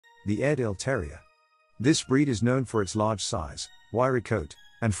The Airedale Terrier. This breed is known for its large size, wiry coat,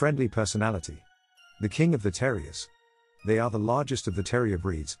 and friendly personality. The king of the terriers. They are the largest of the terrier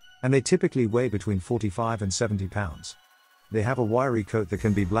breeds, and they typically weigh between 45 and 70 pounds. They have a wiry coat that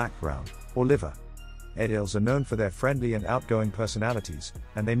can be black, brown, or liver. Airedales are known for their friendly and outgoing personalities,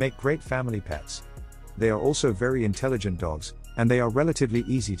 and they make great family pets. They are also very intelligent dogs, and they are relatively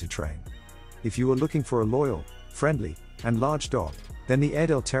easy to train. If you are looking for a loyal, friendly, and large dog, then the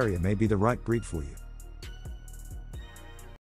Airedale Terrier may be the right breed for you.